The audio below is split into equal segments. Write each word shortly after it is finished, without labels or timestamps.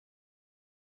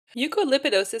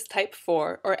Mucolipidosis type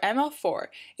IV, or ML4,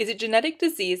 is a genetic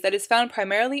disease that is found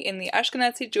primarily in the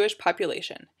Ashkenazi Jewish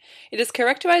population. It is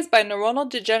characterized by neuronal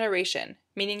degeneration,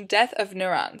 meaning death of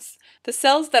neurons, the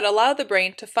cells that allow the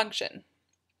brain to function.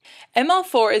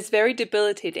 ML4 is very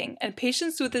debilitating, and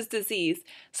patients with this disease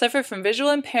suffer from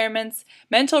visual impairments,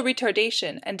 mental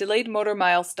retardation, and delayed motor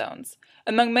milestones,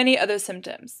 among many other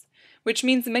symptoms, which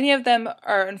means many of them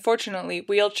are unfortunately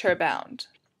wheelchair-bound.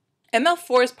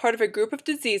 ML4 is part of a group of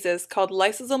diseases called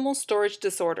lysosomal storage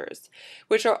disorders,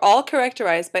 which are all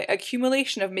characterized by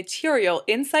accumulation of material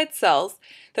inside cells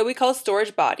that we call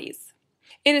storage bodies.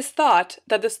 It is thought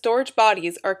that the storage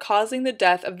bodies are causing the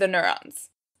death of the neurons.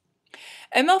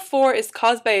 ML4 is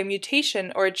caused by a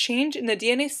mutation or a change in the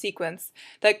DNA sequence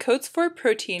that codes for a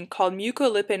protein called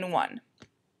mucolipin-1.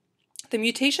 The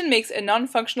mutation makes a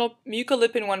non-functional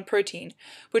mucolipin-1 protein,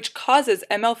 which causes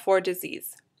ML4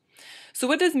 disease. So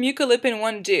what does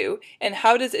mucolipin-1 do, and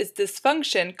how does its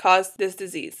dysfunction cause this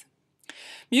disease?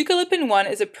 Mucolipin-1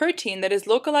 is a protein that is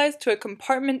localized to a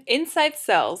compartment inside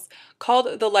cells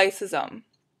called the lysosome.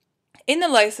 In the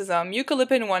lysosome,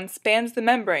 mucolipin-1 spans the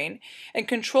membrane and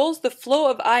controls the flow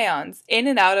of ions in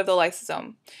and out of the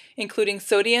lysosome, including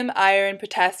sodium, iron,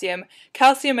 potassium,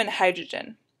 calcium, and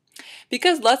hydrogen.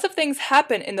 Because lots of things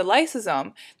happen in the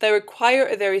lysosome that require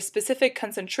a very specific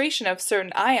concentration of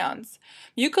certain ions,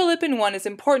 mucolipin-1 is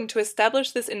important to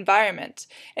establish this environment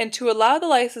and to allow the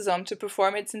lysosome to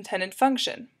perform its intended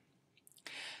function.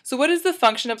 So what is the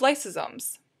function of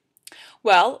lysosomes?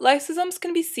 Well, lysosomes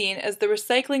can be seen as the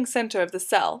recycling center of the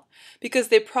cell because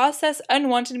they process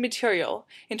unwanted material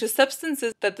into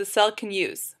substances that the cell can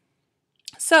use.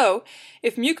 So,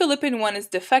 if mucolipin-1 is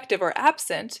defective or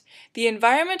absent, the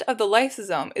environment of the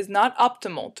lysosome is not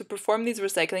optimal to perform these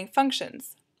recycling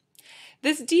functions.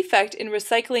 This defect in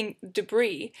recycling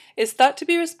debris is thought to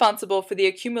be responsible for the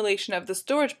accumulation of the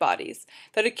storage bodies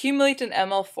that accumulate in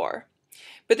ML4,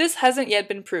 but this hasn't yet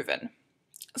been proven.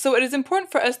 So it is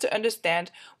important for us to understand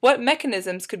what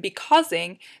mechanisms could be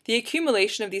causing the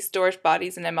accumulation of these storage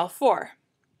bodies in ML4.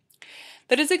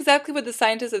 That is exactly what the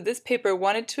scientists of this paper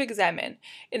wanted to examine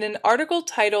in an article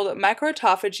titled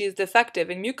Macroautophagy is Defective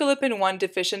in Mucolipin-1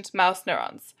 Deficient Mouse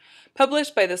Neurons,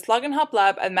 published by the Slagenhop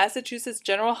Lab at Massachusetts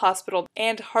General Hospital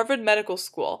and Harvard Medical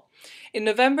School in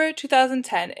November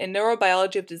 2010 in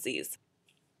Neurobiology of Disease.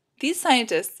 These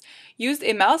scientists used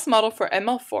a mouse model for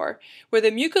ML4 where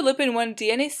the mucolipin-1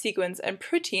 DNA sequence and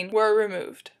protein were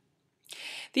removed.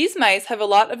 These mice have a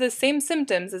lot of the same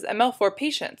symptoms as ML4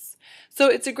 patients, so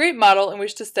it's a great model in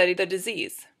which to study the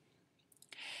disease.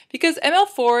 Because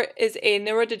ML4 is a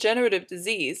neurodegenerative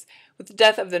disease with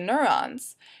death of the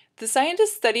neurons, the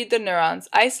scientists studied the neurons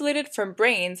isolated from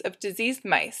brains of diseased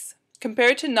mice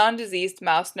compared to non-diseased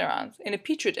mouse neurons in a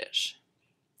petri dish.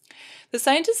 The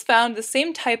scientists found the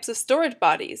same types of storage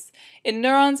bodies in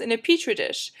neurons in a petri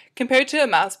dish compared to a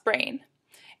mouse brain.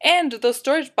 And those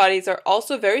storage bodies are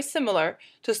also very similar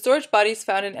to storage bodies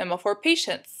found in ML4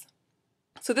 patients.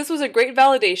 So this was a great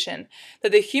validation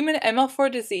that the human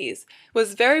ML4 disease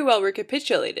was very well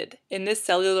recapitulated in this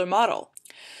cellular model.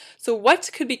 So what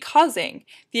could be causing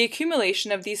the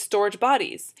accumulation of these storage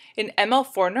bodies in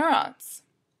ML4 neurons?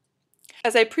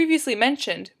 As I previously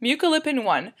mentioned,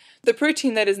 mucolipin-1, the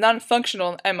protein that is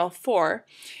non-functional in ML4,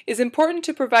 is important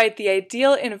to provide the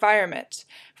ideal environment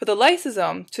for the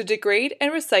lysosome to degrade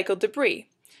and recycle debris,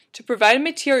 to provide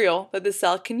material that the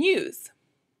cell can use.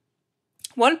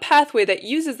 One pathway that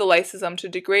uses the lysosome to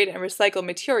degrade and recycle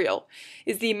material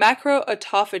is the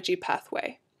macroautophagy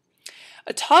pathway.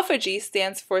 Autophagy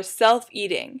stands for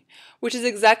self-eating, which is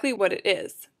exactly what it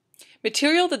is.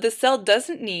 Material that the cell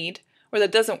doesn't need or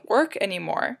that doesn't work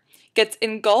anymore gets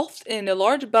engulfed in a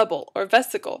large bubble or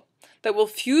vesicle that will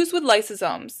fuse with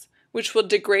lysosomes, which will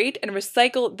degrade and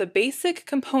recycle the basic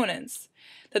components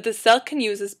that the cell can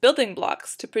use as building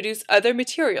blocks to produce other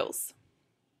materials.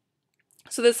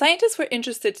 So the scientists were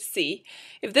interested to see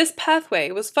if this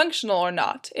pathway was functional or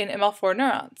not in ML4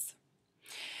 neurons.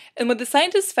 And what the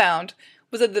scientists found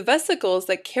was that the vesicles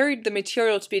that carried the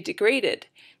material to be degraded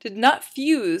did not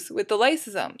fuse with the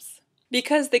lysosomes.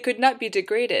 Because they could not be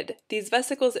degraded, these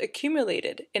vesicles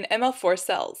accumulated in ML4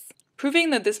 cells, proving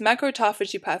that this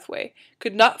macroautophagy pathway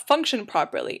could not function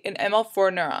properly in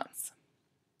ML4 neurons.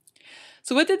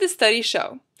 So what did this study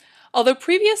show? Although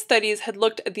previous studies had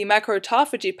looked at the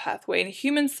macroautophagy pathway in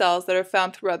human cells that are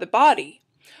found throughout the body,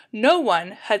 no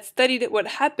one had studied what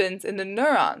happens in the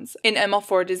neurons in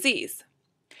ML4 disease.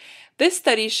 This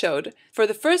study showed for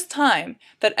the first time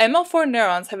that ML4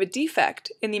 neurons have a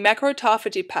defect in the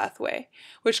macroautophagy pathway,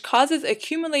 which causes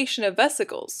accumulation of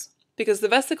vesicles, because the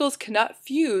vesicles cannot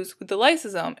fuse with the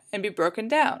lysosome and be broken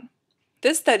down.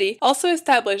 This study also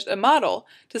established a model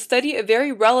to study a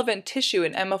very relevant tissue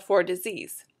in ML4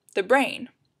 disease, the brain,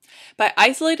 by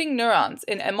isolating neurons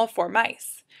in ML4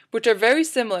 mice, which are very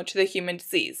similar to the human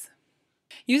disease.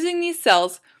 Using these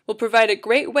cells will provide a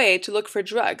great way to look for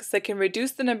drugs that can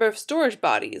reduce the number of storage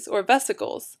bodies or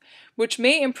vesicles, which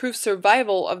may improve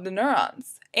survival of the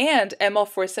neurons and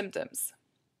ML4 symptoms.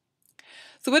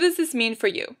 So what does this mean for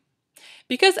you?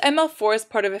 Because ML4 is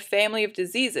part of a family of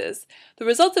diseases, the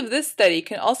results of this study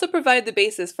can also provide the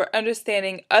basis for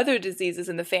understanding other diseases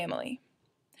in the family.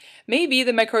 Maybe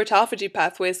the macroautophagy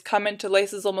pathways come into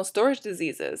lysosomal storage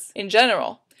diseases in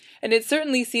general, and it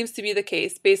certainly seems to be the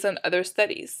case based on other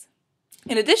studies.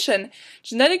 In addition,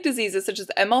 genetic diseases such as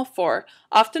ML4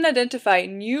 often identify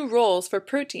new roles for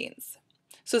proteins.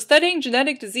 So studying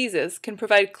genetic diseases can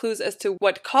provide clues as to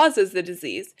what causes the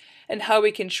disease and how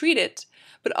we can treat it,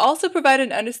 but also provide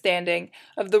an understanding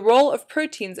of the role of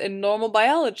proteins in normal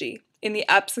biology in the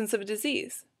absence of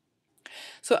disease.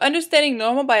 So understanding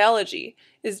normal biology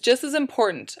is just as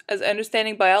important as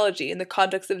understanding biology in the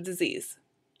context of disease.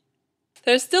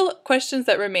 There are still questions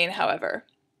that remain, however.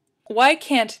 Why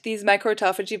can't these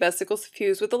macroautophagy vesicles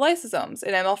fuse with the lysosomes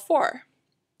in ML4?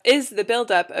 Is the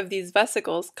buildup of these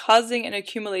vesicles causing an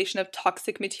accumulation of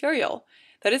toxic material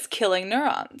that is killing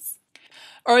neurons?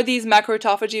 Are these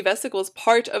macroautophagy vesicles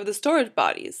part of the storage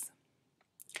bodies?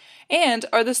 And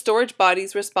are the storage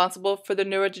bodies responsible for the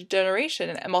neurodegeneration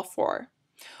in ML4?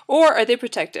 Or are they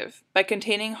protective by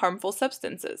containing harmful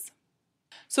substances?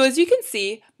 So as you can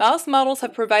see, mouse models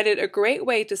have provided a great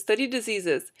way to study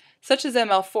diseases such as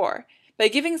ML4 by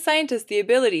giving scientists the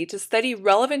ability to study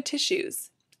relevant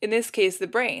tissues, in this case the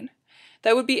brain,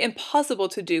 that would be impossible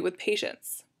to do with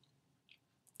patients.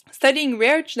 Studying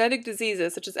rare genetic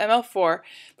diseases such as ML4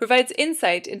 provides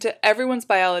insight into everyone's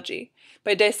biology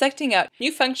by dissecting out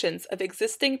new functions of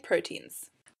existing proteins.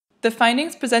 The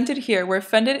findings presented here were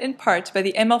funded in part by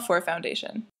the ML4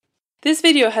 Foundation. This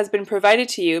video has been provided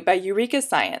to you by Eureka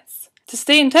Science. To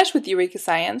stay in touch with Eureka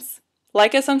Science,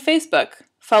 like us on Facebook,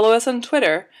 follow us on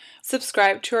Twitter,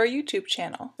 subscribe to our YouTube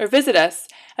channel, or visit us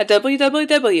at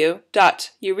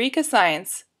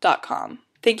www.eurekascience.com.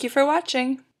 Thank you for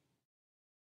watching.